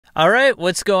All right,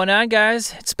 what's going on,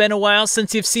 guys? It's been a while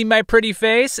since you've seen my pretty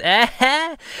face.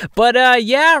 But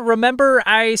yeah, remember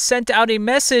I sent out a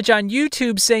message on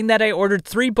YouTube saying that I ordered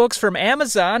 3 books from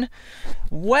Amazon?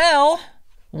 Well,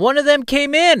 one of them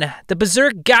came in, the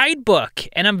Berserk Guidebook,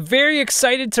 and I'm very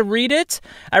excited to read it.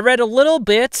 I read a little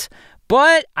bit,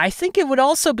 but I think it would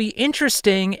also be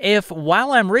interesting if,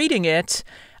 while I'm reading it,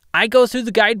 I go through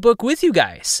the guidebook with you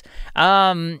guys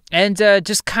and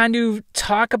just kind of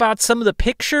talk about some of the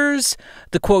pictures,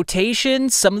 the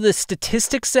quotations, some of the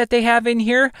statistics that they have in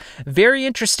here. Very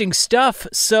interesting stuff.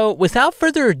 So without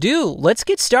further ado, let's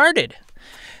get started.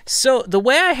 So the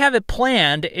way I have it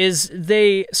planned is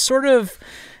they sort of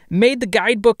made the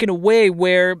guidebook in a way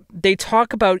where they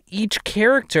talk about each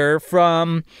character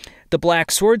from the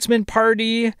Black Swordsman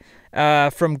party,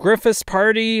 from Griffith's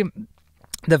party,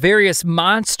 the various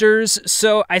monsters.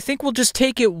 So I think we'll just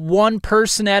take it one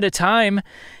person at a time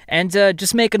and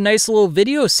just make a nice little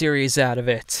video series out of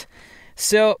it.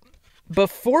 So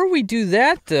before we do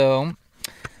that, though,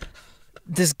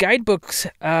 this guidebook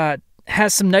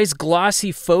has some nice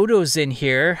glossy photos in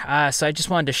here. So I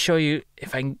just wanted to show you,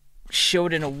 if I can show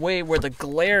it in a way where the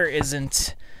glare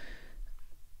isn't...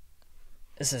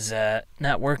 This is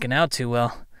not working out too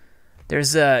well.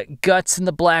 There's Guts in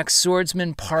the Black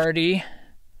Swordsman party.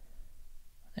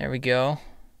 There we go.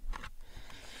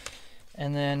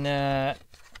 And then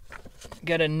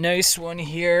got a nice one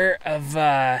here of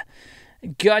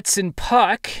Guts and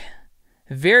Puck.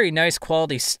 Very nice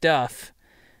quality stuff.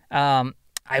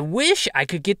 I wish I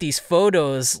could get these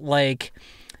photos like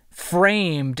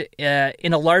framed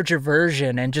in a larger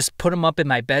version and just put them up in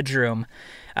my bedroom.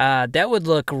 That would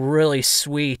look really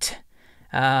sweet.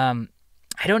 I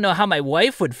don't know how my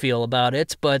wife would feel about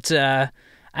it, but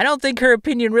I don't think her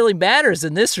opinion really matters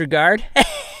in this regard.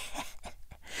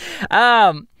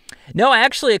 No,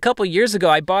 actually, a couple years ago,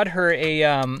 I bought her a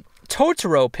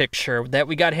Totoro picture that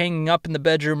we got hanging up in the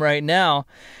bedroom right now,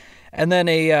 and then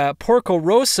a Porco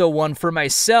Rosso one for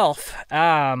myself.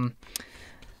 A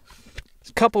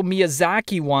couple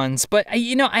Miyazaki ones, but I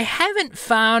haven't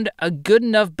found a good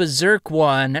enough Berserk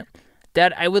one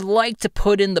that I would like to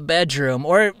put in the bedroom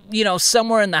or,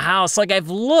 somewhere in the house. Like, I've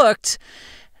looked.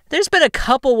 There's been a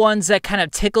couple ones that kind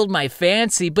of tickled my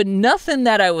fancy, but nothing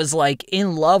that I was, like,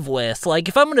 in love with. Like,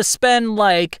 if I'm going to spend,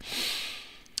 like,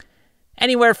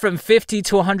 anywhere from $50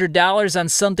 to $100 on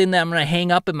something that I'm going to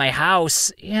hang up in my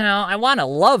house, I want to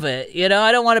love it.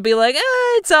 I don't want to be like,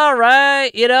 it's all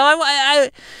right.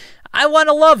 I want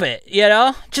to love it,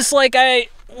 Just like I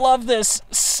love this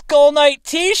Skull Knight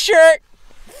t-shirt.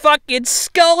 Fucking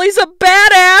Scully's a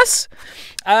badass.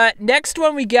 Next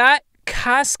one we got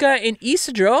Casca and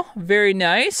Isidro. Very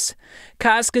nice.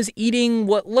 Casca's eating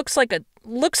what looks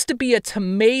to be a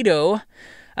tomato.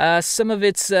 Some of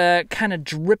it's kind of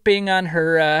dripping on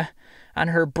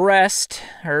her breast.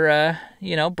 Her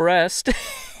breast.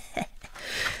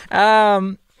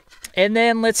 And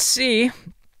then let's see.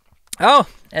 Oh,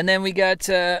 and then we got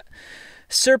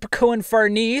Serpico and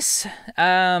Farnese.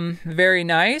 Very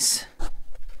nice.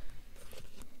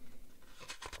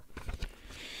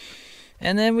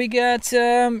 And then we got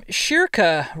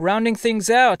Shirka rounding things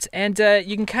out. And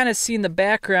you can kind of see in the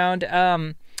background,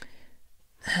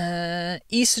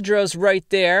 Isidro's right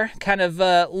there, kind of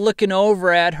looking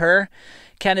over at her,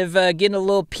 kind of getting a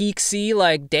little peek-see,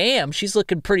 like, damn, she's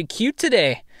looking pretty cute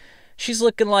today. She's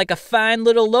looking like a fine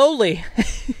little loli.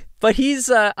 But he's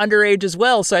underage as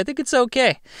well, so I think it's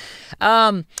okay.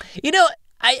 I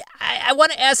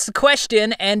want to ask the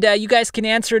question, and you guys can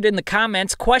answer it in the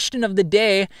comments. Question of the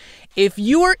day: if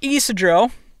you were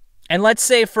Isidro, and let's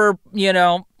say for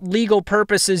legal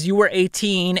purposes you were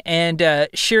 18, and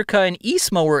Shirka and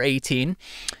Isma were 18,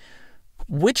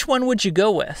 which one would you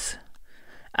go with?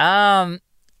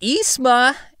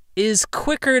 Isma is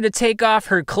quicker to take off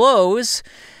her clothes,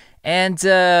 and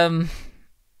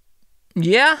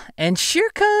yeah, and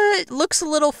Shirka looks a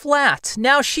little flat.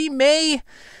 Now, she may,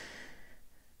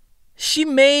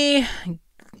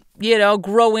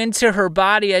 grow into her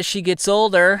body as she gets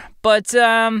older, but,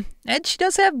 and she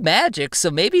does have magic,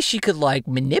 so maybe she could, like,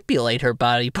 manipulate her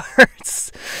body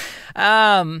parts.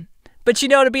 But,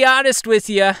 to be honest with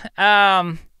you,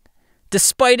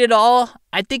 despite it all,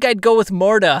 I think I'd go with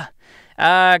Morta,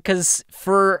 because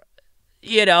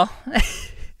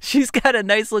she's got a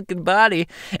nice looking body,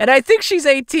 and I think she's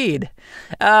 18.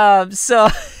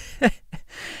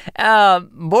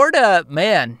 Morta,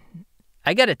 man,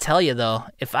 I gotta tell you though,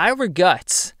 if I were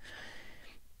Guts,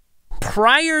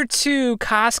 prior to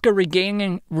Casca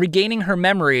regaining her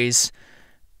memories,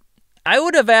 I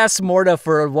would have asked Morta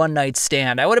for a one-night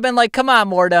stand. I would have been like, come on,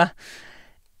 Morta,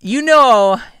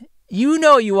 You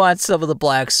know you want some of the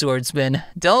Black Swordsman.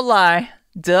 Don't lie.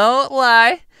 Don't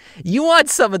lie. You want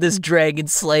some of this Dragon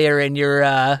Slayer in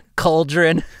your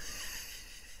cauldron.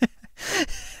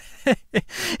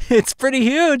 It's pretty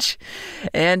huge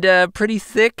and pretty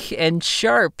thick and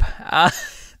sharp.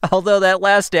 Although that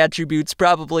last attribute's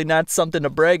probably not something to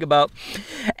brag about.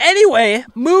 Anyway,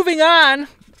 moving on.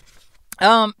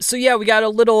 So yeah, we got a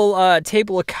little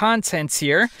table of contents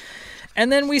here. And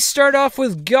then we start off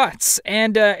with Guts,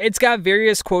 and it's got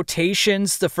various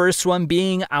quotations. The first one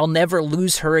being, "I'll never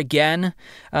lose her again,"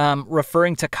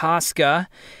 referring to Casca.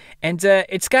 And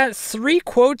it's got 3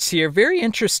 quotes here, very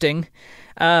interesting.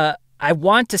 "I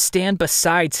want to stand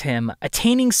beside him,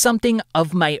 attaining something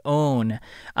of my own."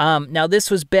 Now,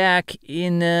 this was back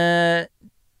in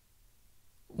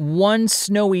One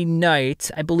Snowy Night.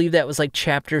 I believe that was like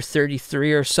chapter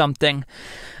 33 or something.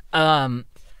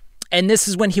 And this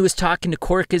is when he was talking to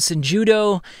Corcus and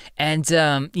Judo, and,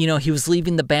 you know, he was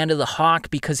leaving the Band of the Hawk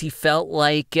because he felt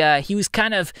like he was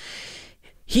kind of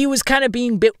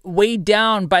being weighed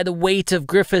down by the weight of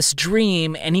Griffith's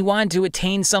dream, and he wanted to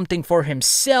attain something for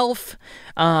himself.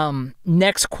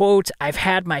 Next quote, "I've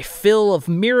had my fill of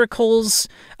miracles,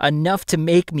 enough to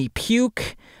make me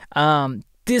puke."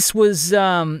 This was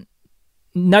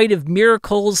Night of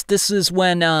Miracles. This is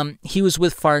when he was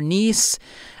with Farnese,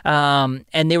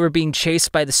 and they were being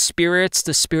chased by the spirits.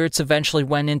 The spirits eventually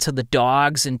went into the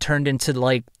dogs and turned into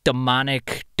like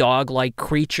demonic dog-like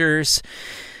creatures.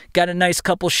 Got a nice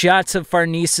couple shots of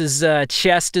Farnese's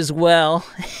chest as well.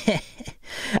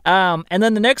 And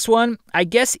then the next one, "I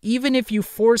guess even if you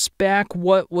force back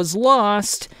what was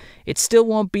lost, it still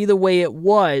won't be the way it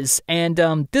was."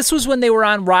 And this was when they were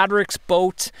on Roderick's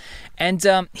boat, and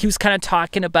he was kind of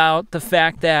talking about the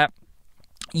fact that,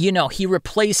 you know, he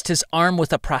replaced his arm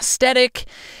with a prosthetic.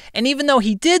 And even though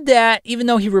he did that, even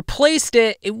though he replaced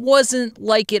it, it wasn't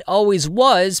like it always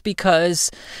was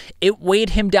because it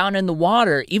weighed him down in the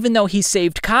water. Even though he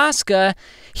saved Casca,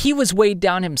 he was weighed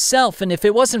down himself. And if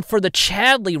it wasn't for the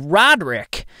Chadley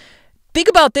Roderick, think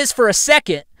about this for a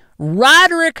second.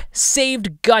 Roderick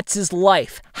saved Guts'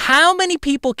 life. How many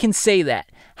people can say that?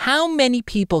 How many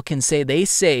people can say they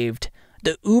saved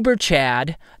the Uber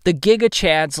Chad, the Giga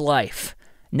Chad's life?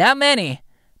 Not many.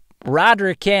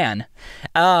 Roderick can.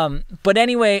 But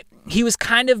anyway, he was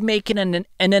kind of making an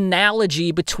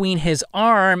analogy between his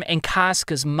arm and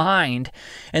Casca's mind,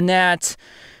 and that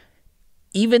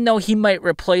even though he might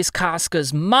replace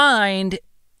Casca's mind,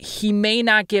 he may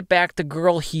not get back the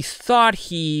girl he thought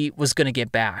he was going to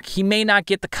get back. He may not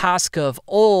get the Casca of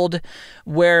old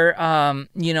where,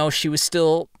 you know, she was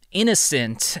still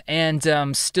innocent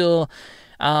and still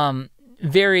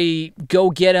very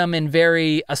go-get-em and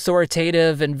very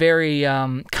authoritative and very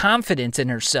confident in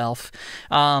herself.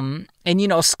 And, you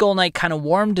know, Skull Knight kind of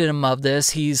warned him of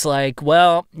this. He's like,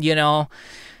 well, you know,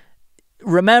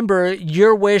 remember,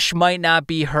 your wish might not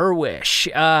be her wish.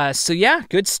 So, yeah,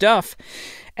 good stuff.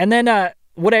 And then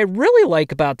what I really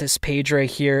like about this page right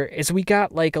here is we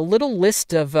got, like, a little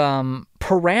list of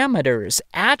parameters,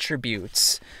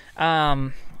 attributes.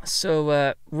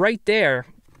 So right there.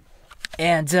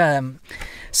 And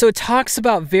so it talks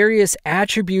about various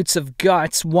attributes of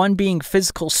Guts, one being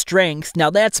physical strength. Now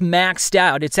that's maxed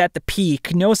out. It's at the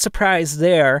peak. No surprise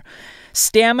there.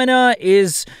 Stamina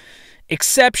is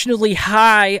exceptionally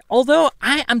high, although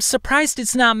I'm surprised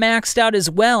it's not maxed out as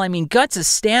well. I mean, Guts'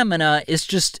 stamina is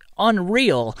just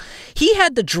unreal. He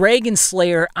had the Dragon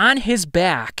Slayer on his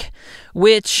back,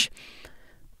 which,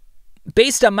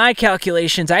 based on my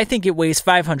calculations, I think it weighs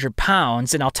 500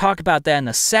 pounds, and I'll talk about that in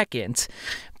a second.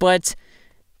 But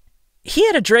he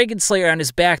had a Dragon Slayer on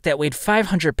his back that weighed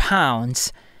 500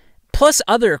 pounds, plus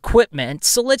other equipment.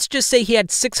 So let's just say he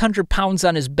had 600 pounds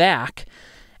on his back,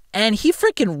 and he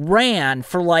freaking ran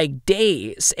for like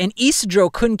days, and Isidro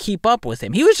couldn't keep up with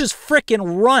him. He was just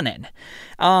freaking running,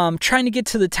 trying to get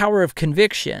to the Tower of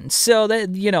Conviction. So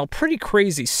that, you know, pretty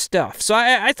crazy stuff. So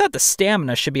I thought the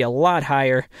stamina should be a lot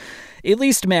higher, at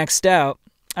least maxed out.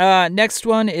 Next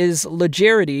one is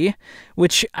Legerity,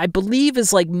 which I believe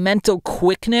is like mental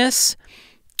quickness,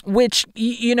 which,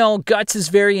 you know, Guts is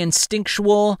very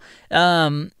instinctual,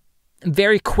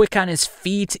 very quick on his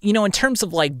feet. You know, in terms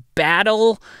of like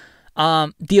battle,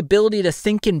 the ability to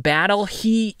think in battle,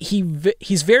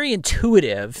 he's very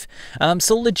intuitive.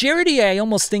 So Legerity I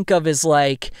almost think of as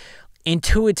like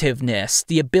intuitiveness,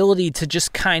 the ability to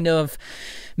just kind of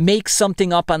make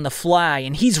something up on the fly,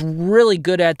 and he's really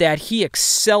good at that. He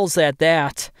excels at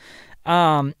that.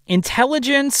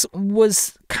 Intelligence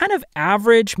was kind of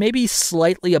average, maybe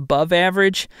slightly above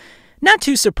average. Not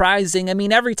too surprising. I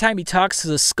mean, every time he talks to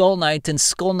the Skull Knight, and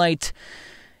Skull Knight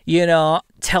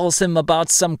tells him about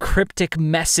some cryptic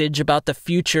message about the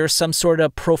future, some sort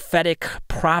of prophetic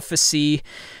prophecy.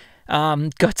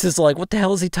 Guts is like, what the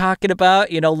hell is he talking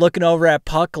about? Looking over at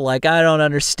Puck like, I don't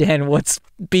understand what's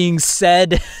being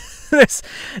said.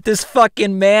 this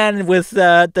fucking man with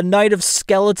the Knight of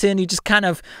Skeleton, he just kind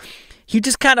of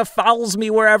follows me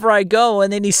wherever I go,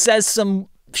 and then he says some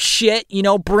shit,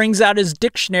 brings out his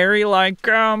dictionary like,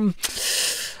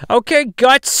 okay,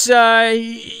 Guts,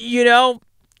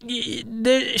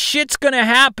 the shit's gonna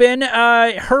happen.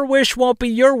 Her wish won't be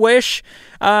your wish.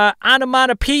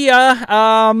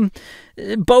 Onomatopoeia,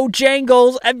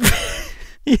 Bojangles.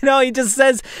 He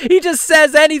just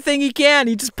says anything he can.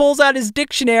 He just pulls out his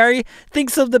dictionary,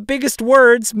 thinks of the biggest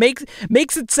words,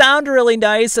 makes it sound really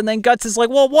nice, and then Guts is like,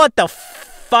 well, what the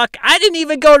fuck? I didn't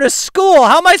even go to school.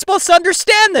 How am I supposed to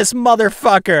understand this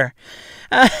motherfucker?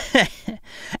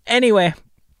 Anyway.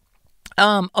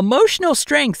 Emotional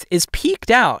strength is peaked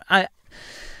out.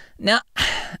 Now,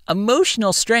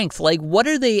 emotional strength, like, what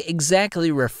are they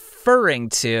exactly referring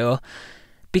to?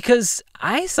 Because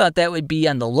I thought that would be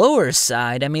on the lower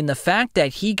side. I mean, the fact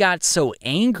that he got so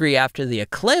angry after the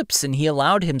eclipse and he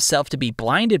allowed himself to be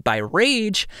blinded by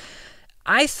rage,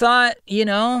 I thought,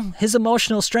 his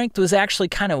emotional strength was actually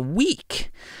kind of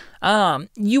weak.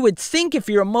 You would think if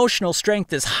your emotional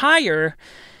strength is higher,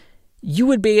 you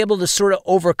would be able to sort of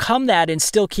overcome that and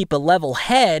still keep a level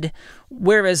head,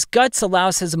 whereas Guts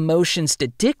allows his emotions to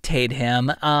dictate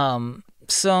him.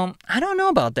 So I don't know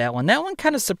about that one. That one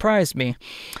kind of surprised me.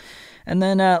 And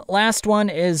then last one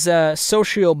is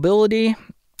sociability,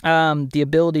 the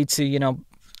ability to,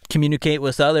 communicate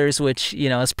with others, which,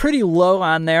 is pretty low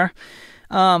on there.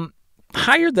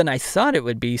 Higher than I thought it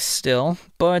would be still.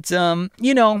 But,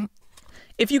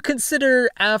 if you consider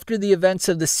after the events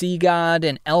of the Sea God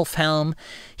and Elfhelm,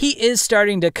 he is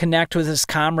starting to connect with his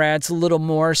comrades a little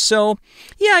more. So,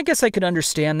 yeah, I guess I could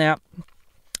understand that.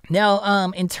 Now,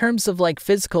 in terms of like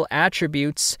physical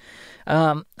attributes,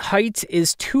 height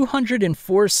is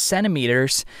 204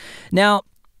 centimeters. Now,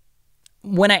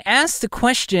 when I asked the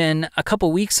question a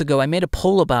couple weeks ago, I made a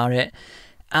poll about it.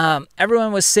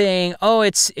 Everyone was saying, oh,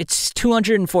 it's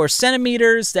 204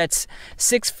 centimeters. That's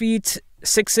 6 feet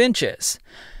 6 inches.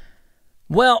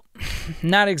 Well,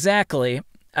 not exactly.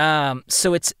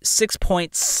 So it's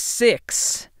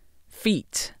 6.6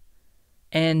 feet.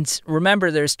 And remember,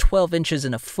 there's 12 inches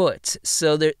in a foot.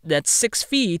 So that's 6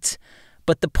 feet,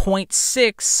 but the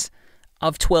 0.6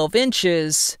 of 12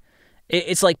 inches,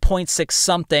 it's like 0.6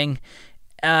 something,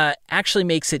 actually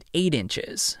makes it 8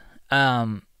 inches.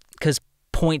 Because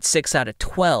 0.6 out of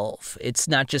 12, it's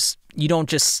not just, you don't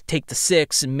just take the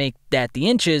 6 and make that the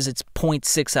inches, it's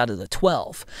 0.6 out of the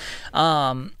 12.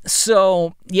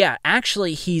 So yeah,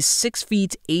 actually he's 6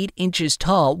 feet 8 inches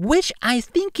tall, which I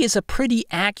think is a pretty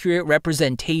accurate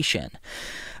representation.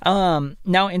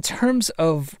 Now in terms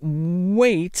of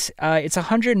weight, it's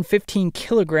 115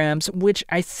 kilograms, which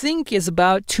I think is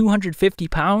about 250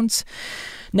 pounds.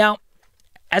 Now,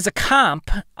 as a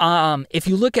comp, if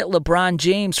you look at LeBron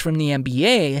James from the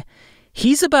NBA,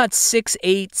 he's about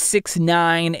 6'8",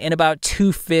 6'9", and about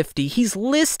 250. He's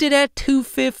listed at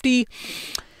 250,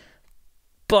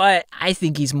 but I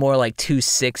think he's more like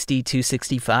 260,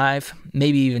 265,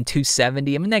 maybe even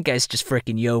 270. I mean, that guy's just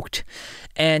freaking yoked.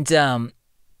 And,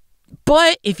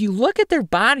 but if you look at their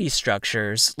body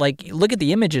structures, like look at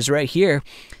the images right here,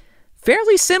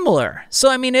 fairly similar.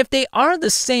 So, I mean, if they are the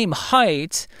same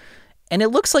height, and it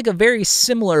looks like a very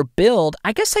similar build,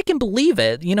 I guess I can believe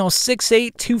it.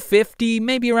 6'8", 250,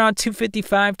 maybe around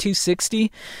 255,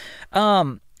 260.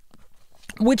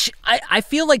 Which I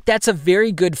feel like that's a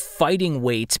very good fighting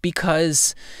weight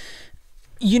because,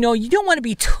 you don't want to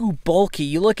be too bulky.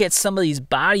 You look at some of these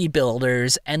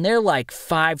bodybuilders, and they're like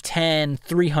 5'10",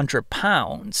 300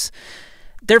 pounds.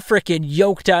 They're freaking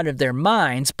yoked out of their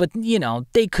minds, but,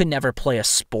 they could never play a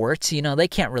sport. They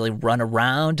can't really run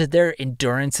around. Their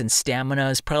endurance and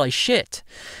stamina is probably shit.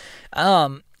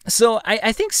 So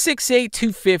I think 6'8",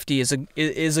 250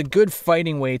 is a good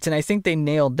fighting weight, and I think they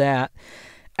nailed that.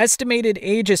 Estimated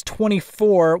age is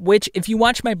 24, which if you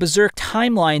watch my Berserk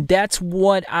timeline, that's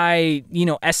what I,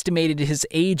 estimated his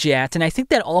age at. And I think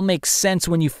that all makes sense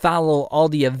when you follow all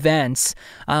the events.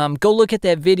 Go look at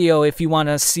that video if you want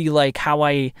to see like how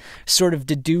I sort of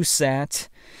deduce that.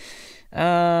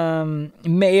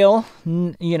 Male,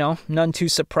 none too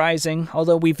surprising,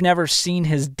 although we've never seen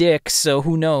his dick, so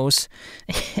who knows.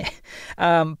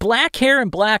 Black hair and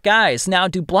black eyes. Now,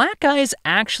 do black eyes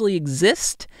actually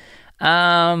exist?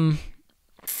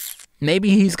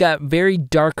 Maybe he's got very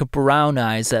dark brown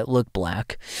eyes that look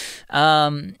black.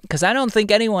 Because I don't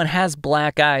think anyone has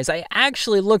black eyes. I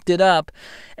actually looked it up,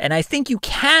 and I think you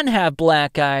can have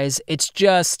black eyes. It's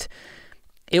just,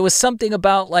 it was something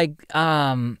about like,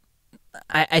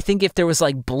 I think if there was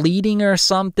like bleeding or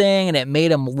something and it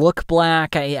made him look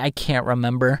black, I can't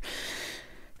remember.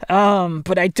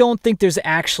 But I don't think there's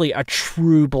actually a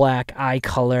true black eye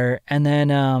color. And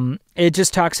then it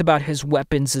just talks about his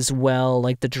weapons as well,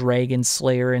 like the Dragon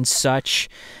Slayer and such.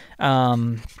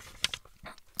 And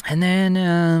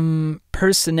then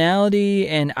personality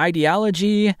and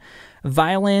ideology,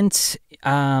 violent,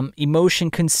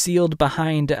 emotion concealed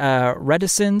behind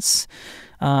reticence,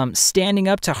 standing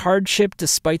up to hardship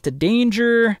despite the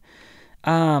danger.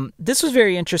 This was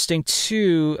very interesting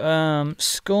too.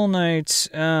 Skull Knight,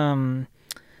 a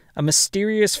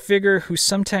mysterious figure who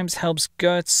sometimes helps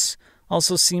Guts,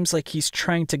 also seems like he's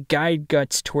trying to guide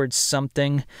Guts towards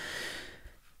something.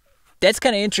 That's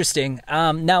kind of interesting.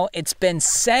 Now, it's been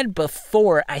said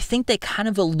before, I think they kind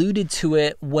of alluded to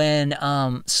it when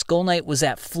Skull Knight was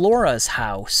at Flora's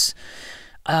house.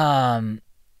 Kind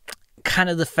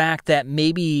of the fact that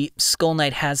maybe Skull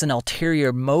Knight has an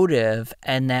ulterior motive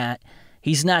and that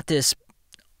he's not this,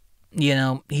 you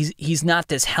know, he's not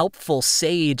this helpful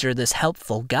sage or this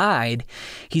helpful guide.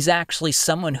 He's actually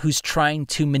someone who's trying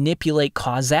to manipulate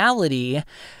causality,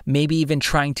 maybe even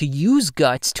trying to use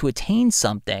Guts to attain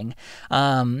something.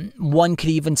 One could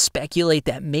even speculate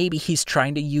that maybe he's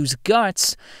trying to use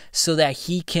Guts so that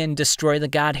he can destroy the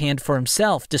God Hand for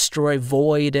himself, destroy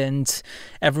Void and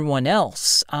everyone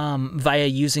else, via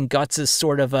using Guts as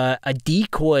sort of a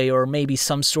decoy or maybe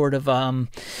some sort of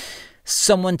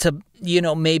someone to, you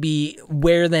know, maybe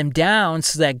wear them down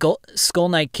so that Skull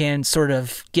Knight can sort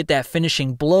of get that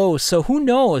finishing blow. So who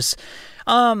knows?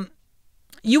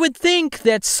 You would think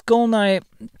that Skull Knight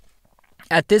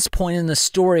at this point in the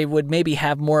story would maybe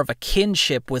have more of a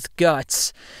kinship with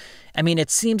Guts. I mean, it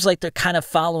seems like they're kind of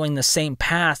following the same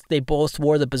path. They both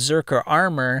wore the Berserker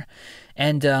armor,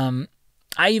 and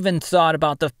I even thought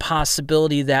about the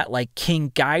possibility that like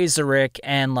King Geyseric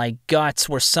and like Guts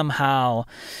were somehow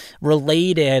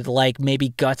related, like maybe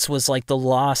Guts was like the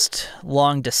lost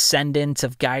long descendant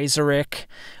of Geyseric,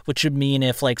 which would mean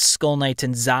if like Skull Knight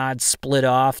and Zod split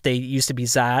off, they used to be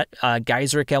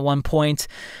Geyseric at one point,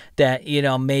 that, you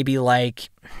know, maybe like,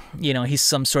 you know, he's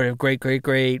some sort of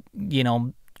great, you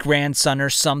know, grandson or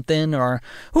something, or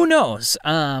who knows.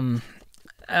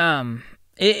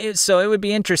 So it would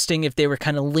be interesting if they were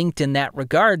kind of linked in that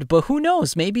regard, but who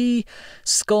knows? Maybe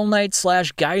Skull Knight /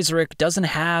 Geyseric doesn't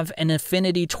have an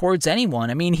affinity towards anyone.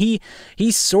 I mean, he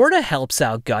sort of helps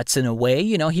out Guts in a way,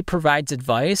 you know, he provides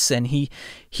advice and he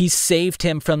saved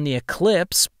him from the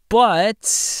eclipse,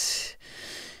 but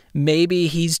maybe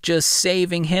he's just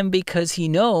saving him because he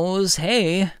knows,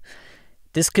 hey,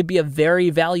 this could be a very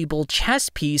valuable chess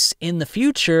piece in the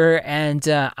future, and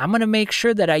I'm going to make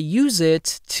sure that I use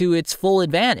it to its full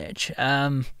advantage.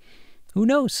 Who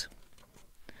knows?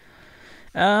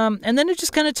 And then it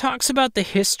just kind of talks about the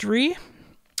history.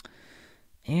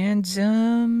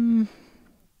 And,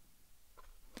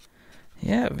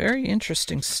 yeah, very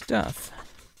interesting stuff.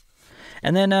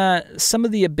 And then some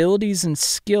of the abilities and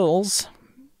skills.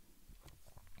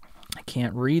 I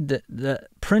can't read, the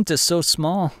print is so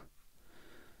small.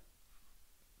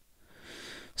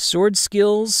 Sword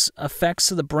skills, effects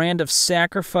of the brand of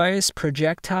sacrifice,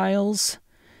 projectiles.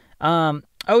 Oh,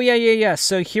 yeah.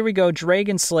 So here we go,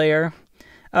 Dragon Slayer.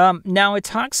 Now it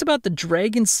talks about the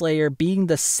Dragon Slayer being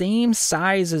the same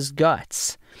size as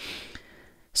Guts.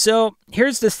 So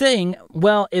here's the thing.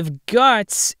 Well, if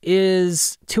Guts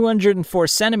is 204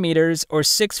 centimeters or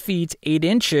 6 feet 8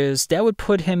 inches, that would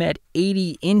put him at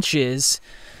 80 inches.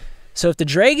 So if the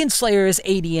Dragon Slayer is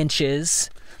 80 inches...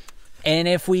 and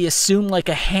if we assume like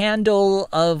a handle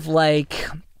of like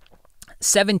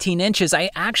 17 inches, I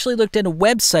actually looked at a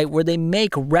website where they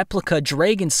make replica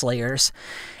Dragon Slayers.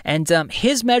 And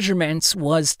his measurements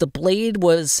was, the blade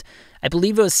was, I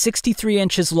believe it was 63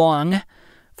 inches long,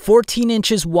 14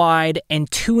 inches wide, and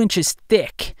 2 inches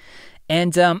thick.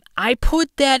 And I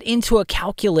put that into a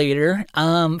calculator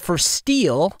for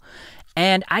steel,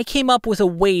 and I came up with a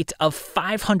weight of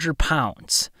 500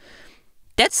 pounds.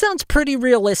 That sounds pretty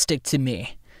realistic to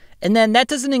me. And then that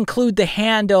doesn't include the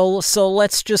handle, so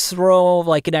let's just throw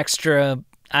like an extra,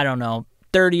 I don't know,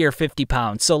 30 or 50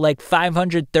 pounds. So like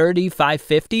 530,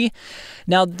 550.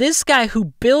 Now this guy who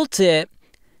built it,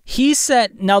 he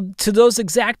said, now to those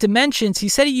exact dimensions, he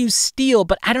said he used steel,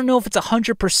 but I don't know if it's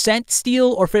 100%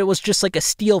 steel or if it was just like a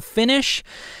steel finish.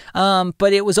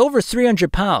 But it was over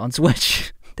 300 pounds,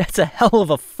 which... That's a hell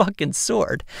of a fucking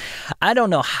sword. I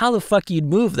don't know how the fuck you'd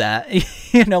move that.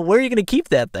 You know, where are you going to keep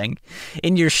that thing?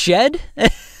 In your shed?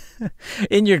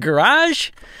 In your garage?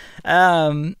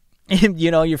 You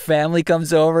know, your family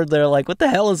comes over, they're like, what the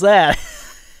hell is that?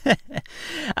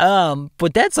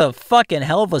 But that's a fucking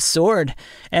hell of a sword.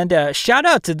 And shout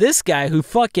out to this guy who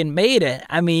fucking made it.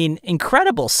 I mean,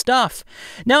 incredible stuff.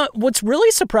 Now, what's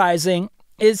really surprising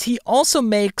is he also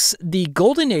makes the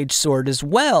Golden Age sword as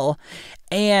well.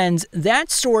 And that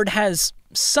sword has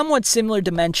somewhat similar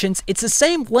dimensions. It's the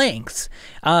same length.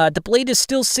 The blade is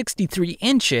still 63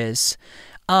 inches.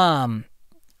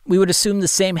 We would assume the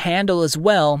same handle as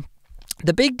well.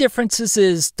 The big differences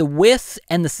is the width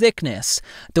and the thickness.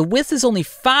 The width is only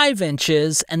 5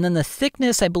 inches, and then the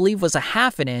thickness, I believe, was a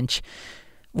 ½ an inch,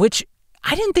 which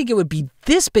I didn't think it would be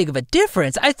this big of a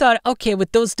difference. I thought, okay,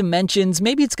 with those dimensions,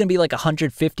 maybe it's going to be like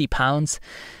 150 pounds.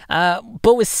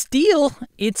 But with steel,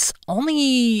 it's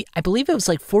only, I believe it was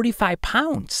like 45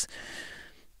 pounds.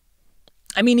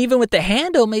 I mean, even with the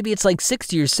handle, maybe it's like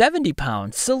 60 or 70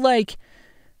 pounds. So, like,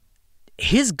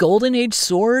 his Golden Age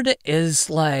sword is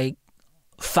like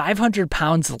 500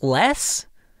 pounds less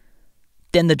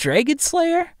than the Dragon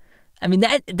Slayer. I mean,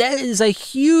 that is a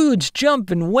huge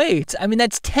jump in weight. I mean,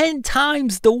 that's 10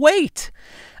 times the weight.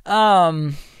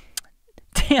 Damn.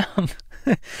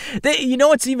 You know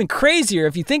what's even crazier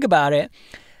if you think about it?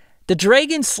 The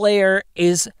Dragon Slayer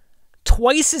is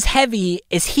twice as heavy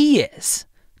as he is.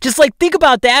 Just like think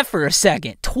about that for a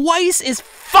second. Twice as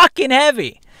fucking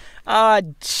heavy.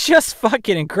 Just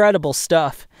fucking incredible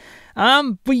stuff.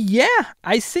 But yeah,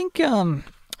 I think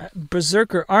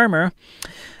Berserker armor,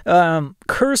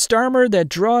 cursed armor that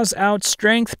draws out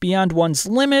strength beyond one's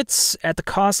limits at the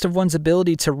cost of one's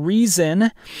ability to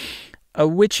reason. A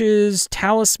witch's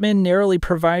talisman narrowly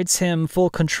provides him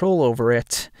full control over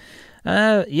it.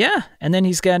 Yeah, and then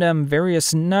he's got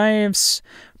various knives,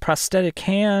 prosthetic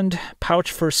hand,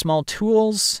 pouch for small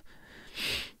tools.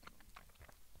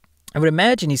 I would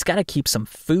imagine he's got to keep some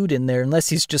food in there, unless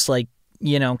he's just like,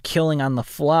 you know, killing on the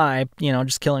fly, you know,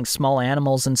 just killing small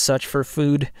animals and such for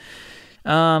food.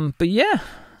 But yeah.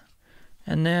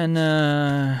 And then,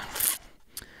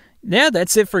 yeah,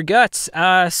 that's it for Guts.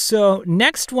 So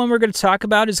next one we're going to talk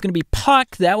about is going to be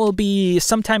Puck. That will be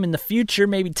sometime in the future,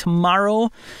 maybe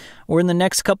tomorrow or in the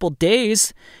next couple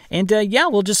days. And yeah,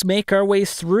 we'll just make our way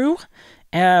through.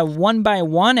 One by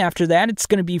one. After that, it's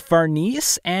going to be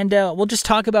Farnese, and we'll just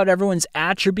talk about everyone's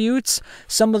attributes,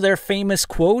 some of their famous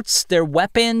quotes, their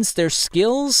weapons, their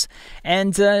skills,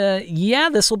 and yeah,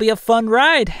 this will be a fun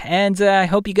ride, and I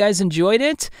hope you guys enjoyed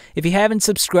it. If you haven't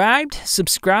subscribed,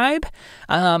 subscribe.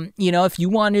 You know, if you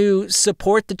want to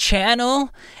support the channel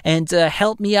and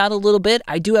help me out a little bit,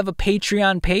 I do have a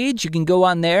Patreon page. You can go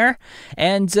on there,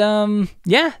 and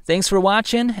yeah, thanks for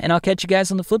watching, and I'll catch you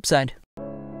guys on the flip side.